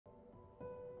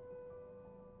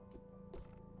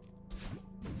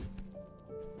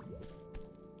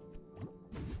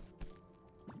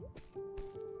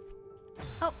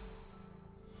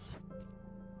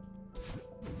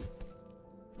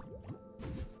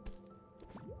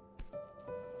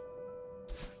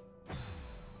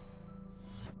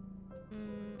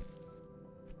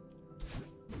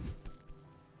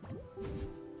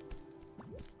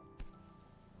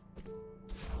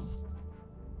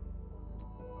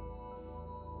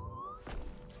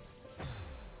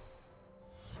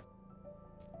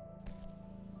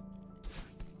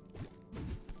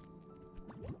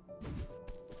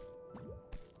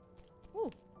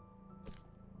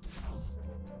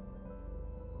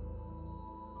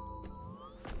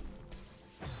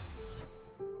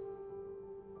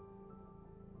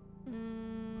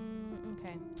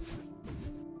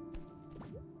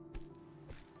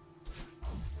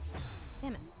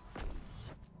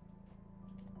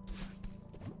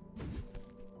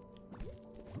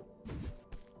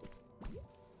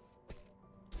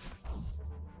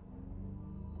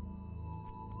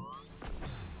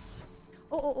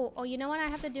Oh, you know what I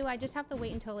have to do? I just have to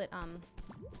wait until it,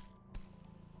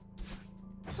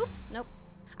 oops, nope.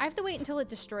 I have to wait until it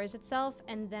destroys itself,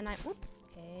 and then I, whoop,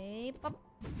 okay, pop.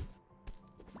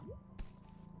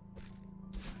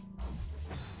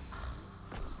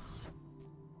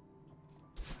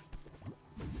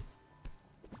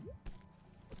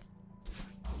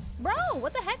 Bro,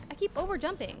 what the heck? I keep over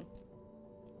jumping.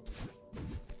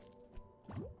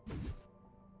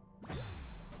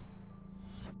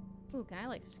 Ooh, can I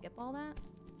like skip all that?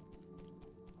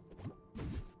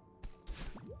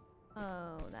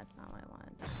 Oh, that's not what I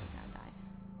wanted. I gotta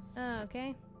die.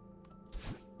 Okay.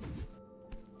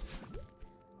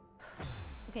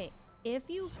 Okay, if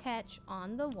you catch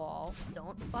on the wall,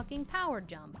 don't fucking power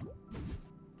jump.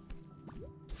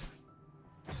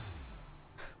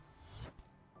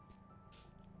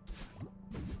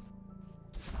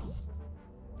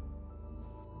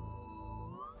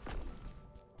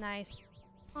 Nice.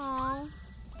 Aww.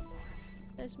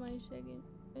 That's my second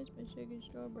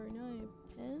strawberry knife.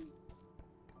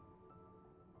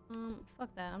 And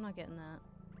fuck that. I'm not getting that.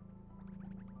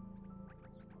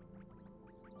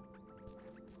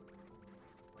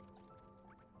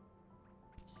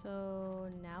 So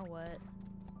now what?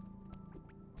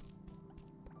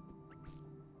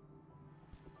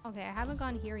 Okay, I haven't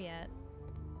gone here yet.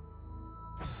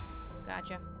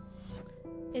 Gotcha.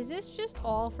 Is this just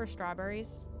all for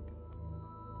strawberries?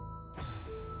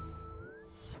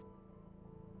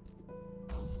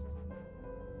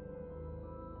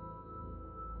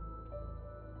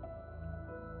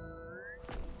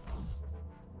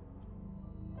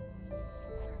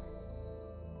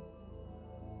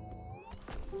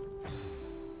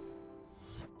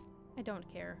 I don't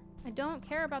care. I don't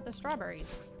care about the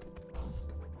strawberries.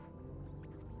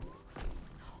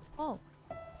 Oh.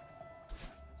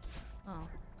 Oh.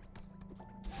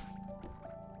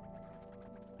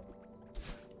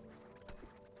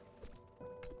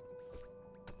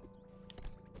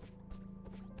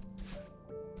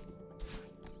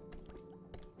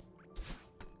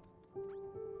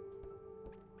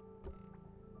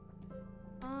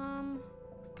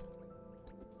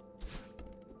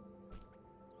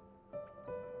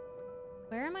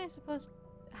 Where am I supposed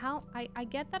to, how I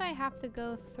get that I have to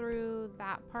go through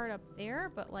that part up there,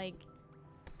 but like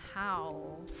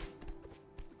how?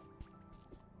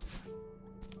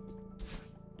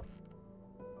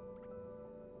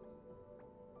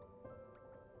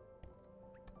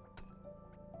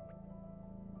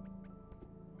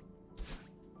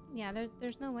 Yeah,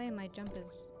 there's no way my jump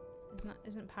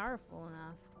isn't powerful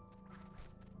enough.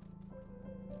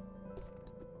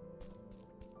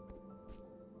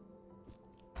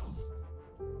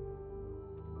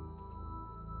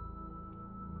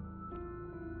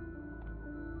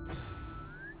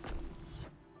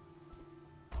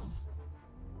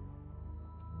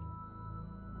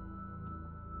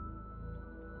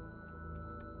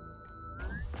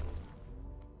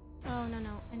 Oh,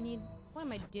 no. I need... What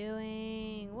am I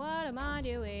doing? What am I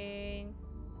doing?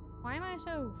 Why am I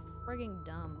so frigging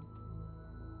dumb?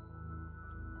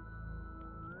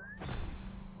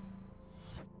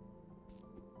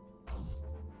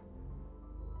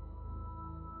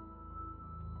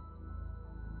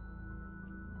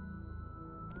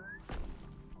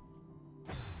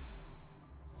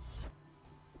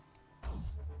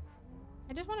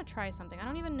 I just want to try something. I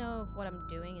don't even know if what I'm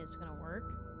doing is gonna work.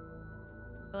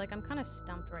 But like, I'm kind of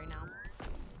stumped right now.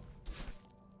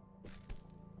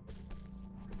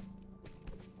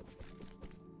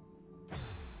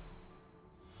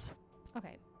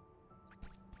 Okay.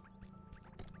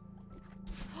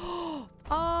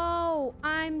 Oh,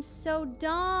 I'm so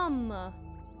dumb.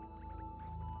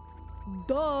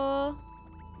 Duh.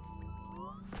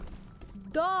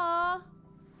 Duh.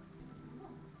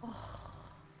 Oh.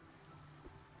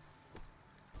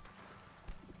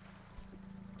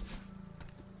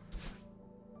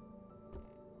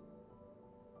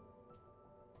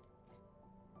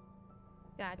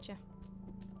 Gotcha.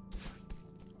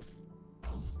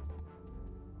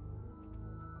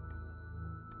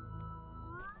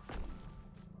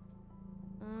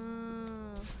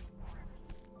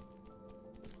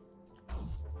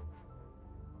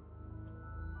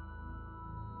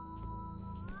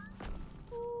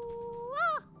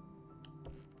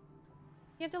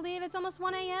 You have to leave? It's almost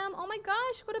 1 a.m. Oh my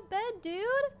gosh, go to bed, dude.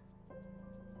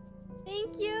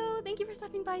 Thank you. Thank you for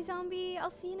stopping by, Zombie. I'll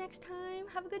see you next time.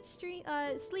 Have a good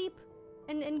sleep.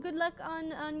 And good luck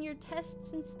on your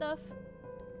tests and stuff.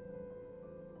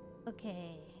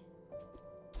 Okay.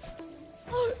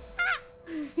 Oh, ah!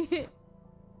 Let's see here.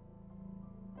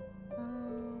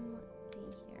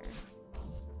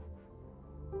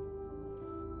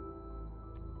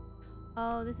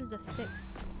 Oh, this is a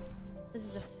fixed... This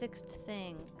is a fixed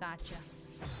thing. Gotcha.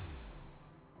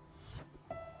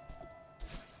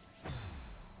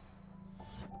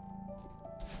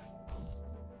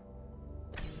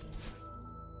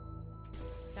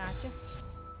 Gotcha.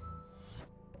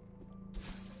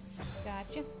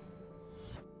 Gotcha.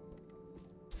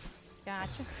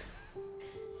 Gotcha.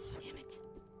 Damn it.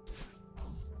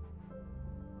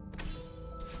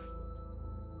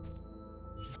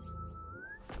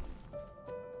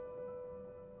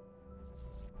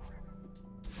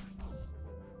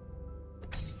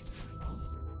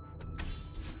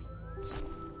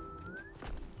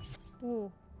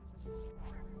 Ooh.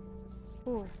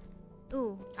 Ooh.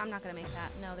 Ooh. I'm not gonna make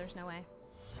that. No, there's no way.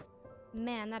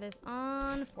 Man, that is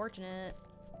unfortunate.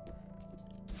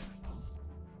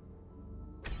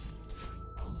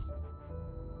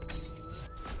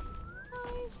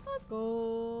 Nice. Let's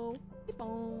go. Keep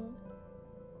on.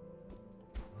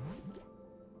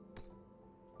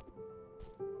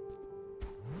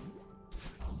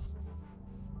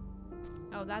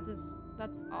 Oh, that's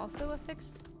also a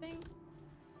fixed thing?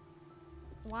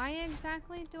 Why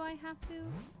exactly do I have to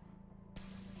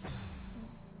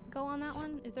go on that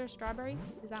one? Is there a strawberry?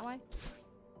 Is that why?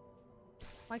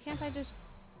 Why can't I just...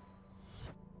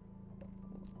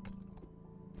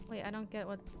 Wait, I don't get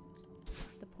what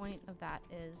the point of that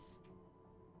is.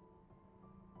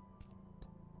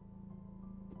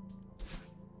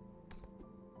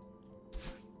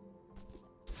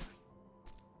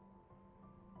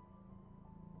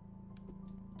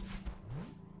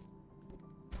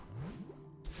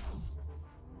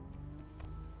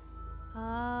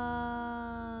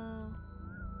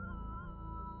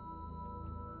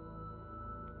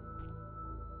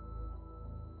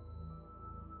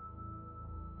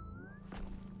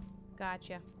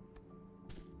 Gotcha.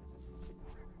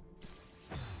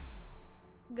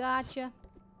 Gotcha.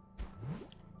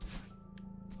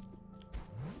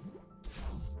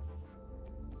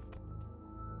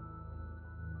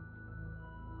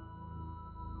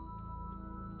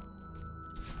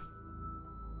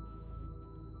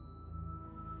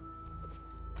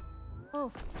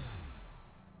 Oh.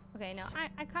 Okay, no,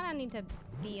 I kind of need to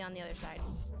be on the other side.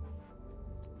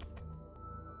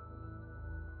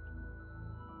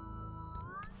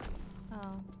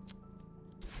 Oh.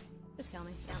 Just kill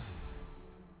me, yeah.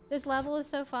 This level is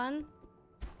so fun.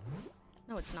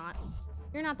 No, it's not.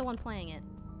 You're not the one playing it.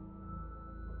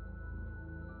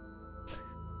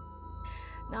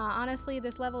 Nah, honestly,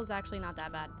 this level is actually not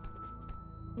that bad.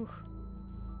 Oof.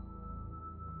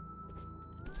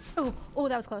 Oh, oh,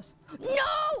 that was close.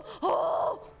 No!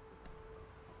 Oh!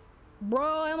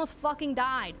 Bro, I almost fucking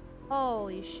died.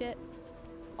 Holy shit.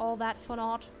 All that for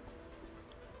naught.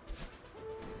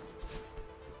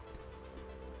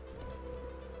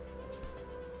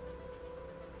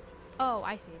 Oh,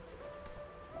 I see.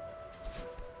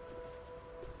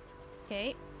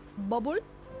 Okay. Bubble.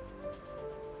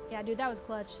 Yeah, dude, that was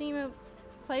clutch. See you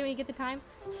play when you get the time.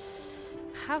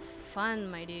 Have fun,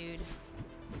 my dude.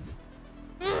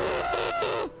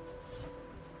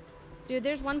 Dude,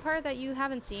 there's one part that you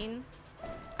haven't seen.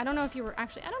 I don't know if you were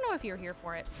actually, I don't know if you were here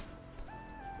for it.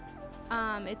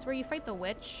 It's where you fight the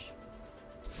witch.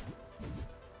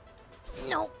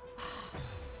 No.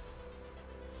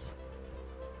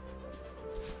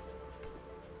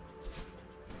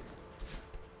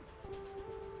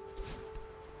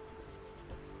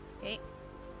 Okay.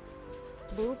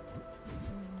 Boop.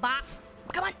 Bop.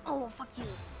 Come on. Oh, fuck you.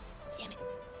 Damn it.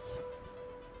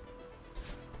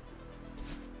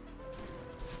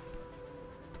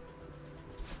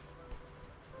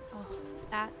 Oh,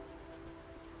 that.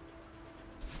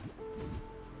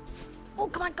 Oh,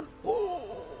 come on, come on.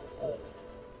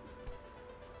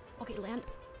 Okay, land.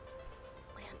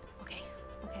 Land. Okay.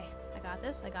 Okay. I got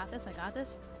this. I got this. I got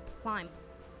this. Climb.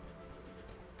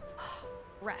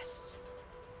 Rest.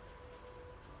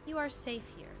 You are safe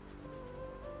here.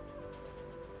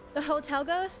 The hotel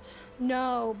ghost?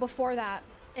 No, before that.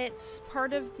 It's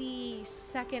part of the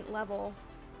second level.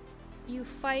 You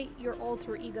fight your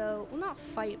alter ego. Well, not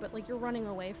fight, but like you're running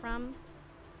away from.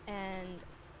 And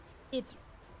it's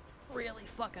really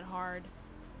fucking hard.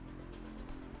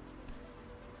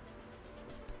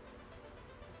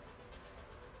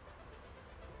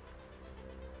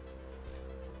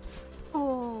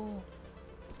 Oh.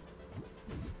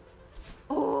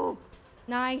 Oh,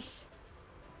 nice.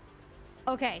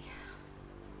 Okay.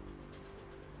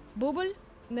 Booble,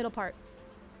 middle part.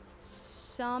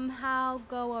 Somehow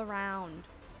go around.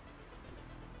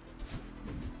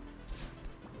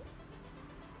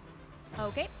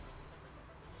 Okay.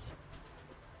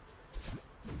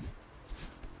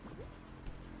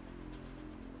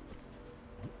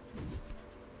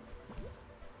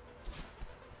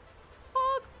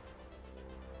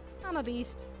 I'm a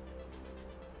beast.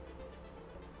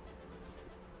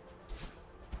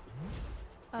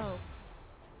 Oh.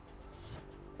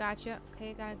 Gotcha.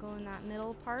 Okay, gotta go in that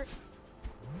middle part.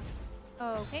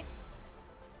 Okay.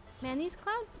 Man, these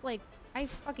clouds, like, I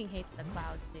fucking hate the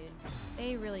clouds, dude.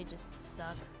 They really just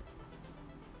suck.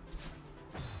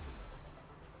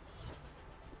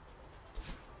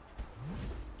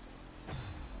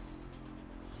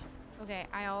 Okay,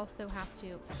 I also have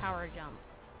to power jump.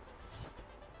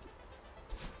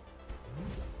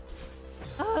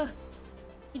 Ugh!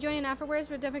 You join in afterwards,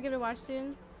 but definitely give it a watch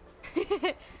soon.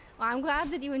 Well, I'm glad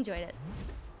that you enjoyed it.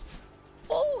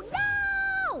 Oh,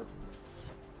 no!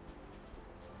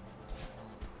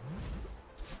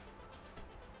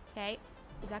 Okay,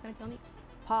 is that gonna kill me?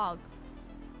 Hog.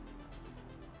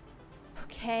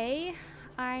 Okay,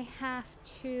 I have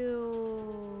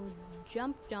to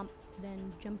jump, jump,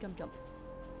 then jump, jump, jump.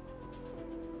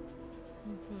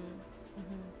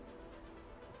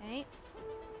 Okay.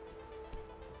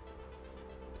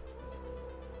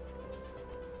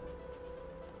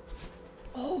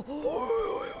 Oh!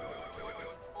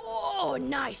 Oh,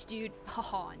 nice, dude.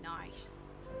 Haha, nice.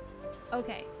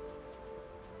 Okay.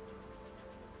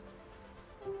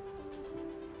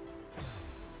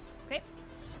 Okay.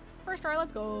 First try,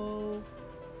 let's go.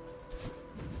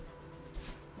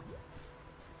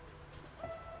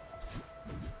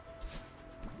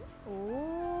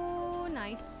 Oh,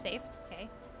 nice. Safe. Okay.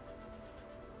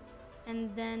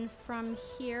 And then from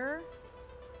here...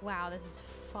 Wow, this is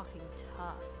fucking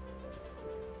tough.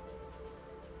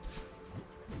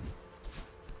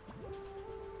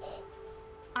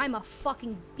 I'm a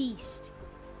fucking beast.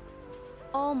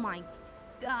 Oh my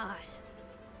god.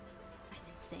 I'm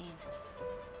insane.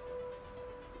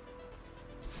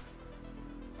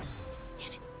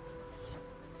 Damn it.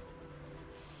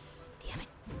 Damn it.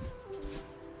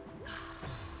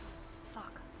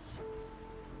 Fuck.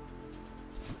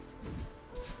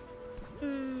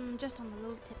 Just on the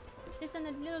little tip. Just on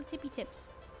the little tippy tips.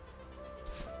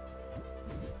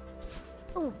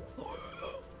 Oh.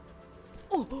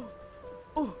 Oh.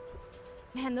 Oh.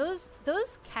 Man, those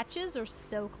catches are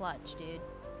so clutch, dude.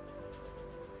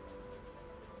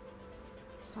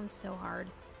 This one's so hard.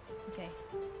 Okay.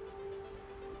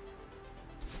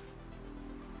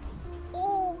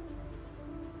 Oh.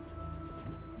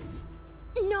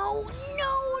 No,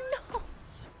 no, no.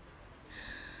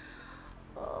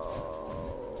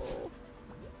 Oh.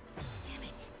 Damn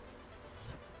it.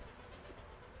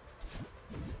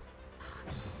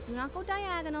 Do not go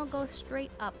diagonal, go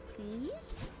straight up,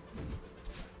 please.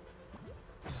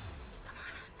 Come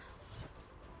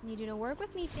on. Need you to work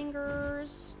with me,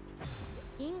 fingers.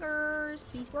 Fingers,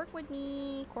 please work with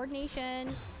me. Coordination.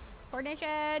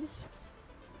 Coordination.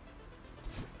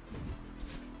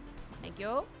 Thank you.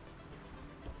 Okay,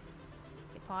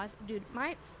 pause. Dude,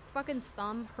 my fucking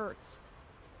thumb hurts.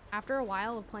 After a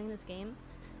while of playing this game.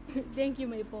 Thank you,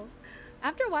 Maple.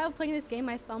 After a while of playing this game,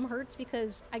 my thumb hurts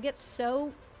because I get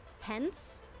so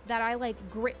tense that I like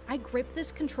grip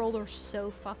this controller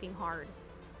so fucking hard.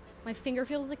 My finger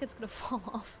feels like it's gonna fall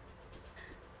off.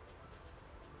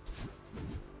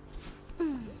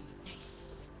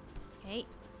 Nice. Okay.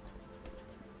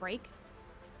 Break.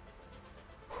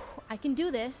 I can do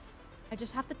this. I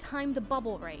just have to time the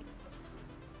bubble right.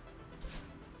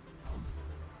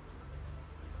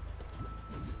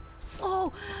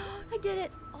 Oh, I did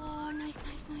it. Oh, nice,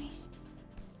 nice, nice.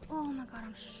 Oh my god,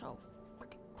 I'm so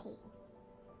freaking cool.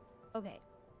 Okay.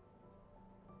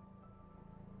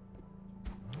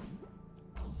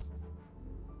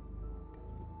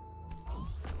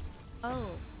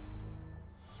 Oh.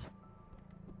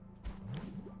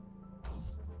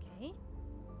 Okay.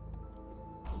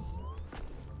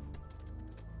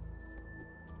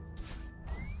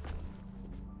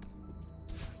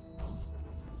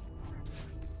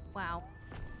 Wow.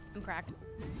 I'm cracked.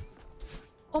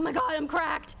 Oh my god, I'm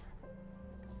cracked!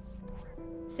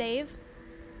 Save.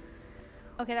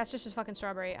 Okay, that's just a fucking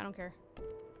strawberry. I don't care.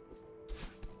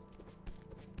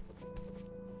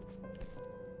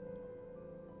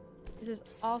 This is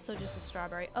also just a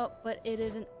strawberry. Oh, but it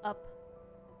is an up.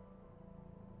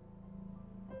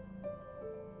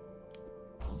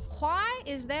 Why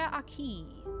is there a key?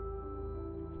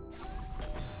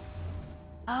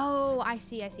 Oh, I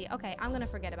see, I see. Okay, I'm gonna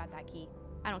forget about that key.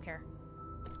 I don't care.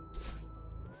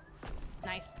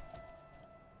 Nice.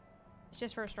 It's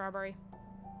just for a strawberry.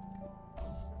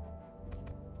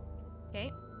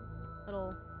 Okay.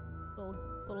 Little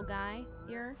guy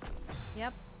here.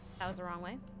 Yep. That was the wrong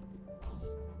way.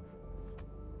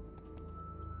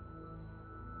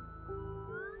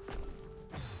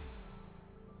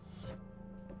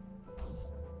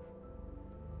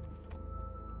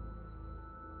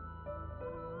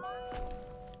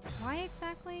 Why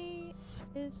exactly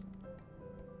is...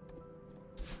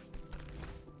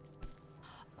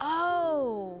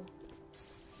 Oh!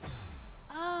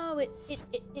 Oh,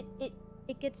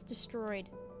 it gets destroyed.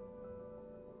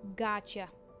 Gotcha.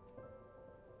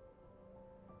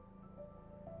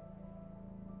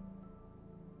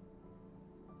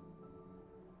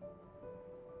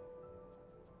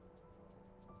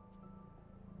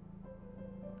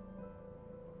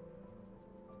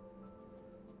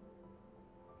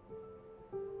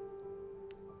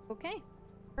 Okay,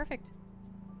 perfect.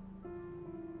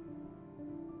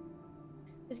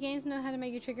 This game knows how to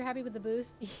make your trigger happy with the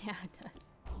boost. Yeah, it does.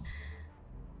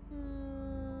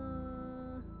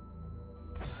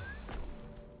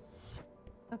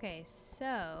 Okay,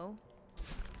 so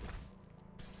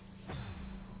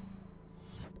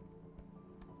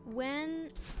when...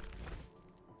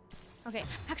 Okay,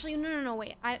 actually, no,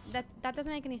 wait. That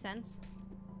doesn't make any sense.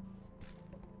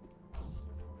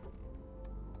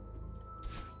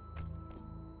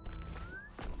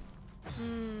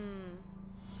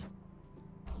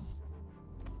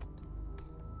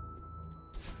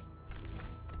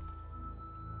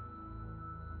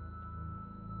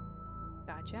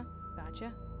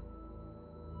 Gotcha.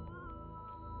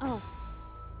 Oh.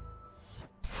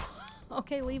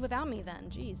 Okay, leave without me then.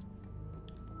 Jeez.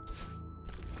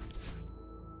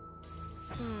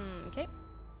 Okay.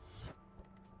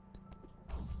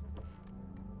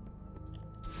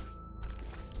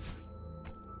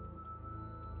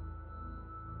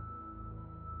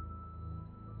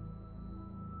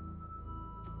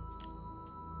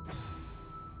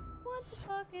 What the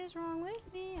fuck is wrong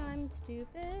with me? I'm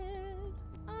stupid.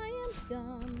 I am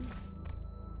dumb.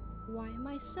 Why am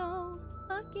I so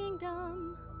fucking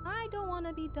dumb? I don't want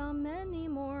to be dumb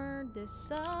anymore. This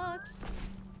sucks.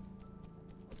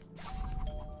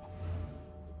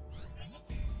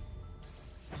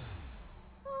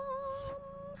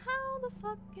 How the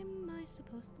fuck am I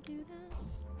supposed to do that?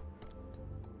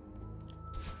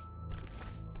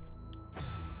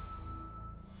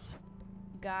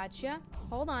 Gotcha.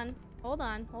 Hold on. Well.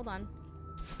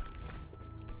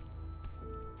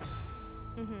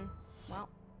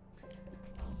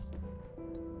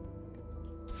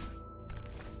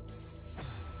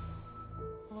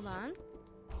 Hold on.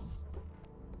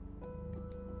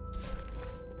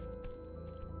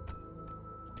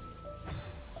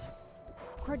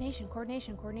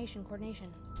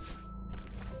 Coordination.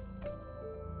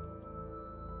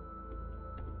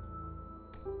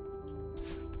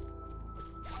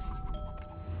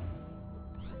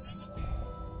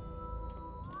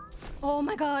 Oh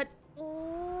my god.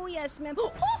 Oh, yes, ma'am.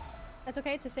 Oh! That's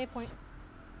okay, it's a save point.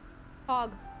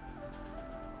 Hog.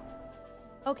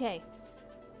 Okay.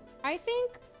 I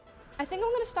think I'm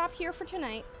gonna stop here for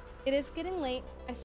tonight. It is getting late.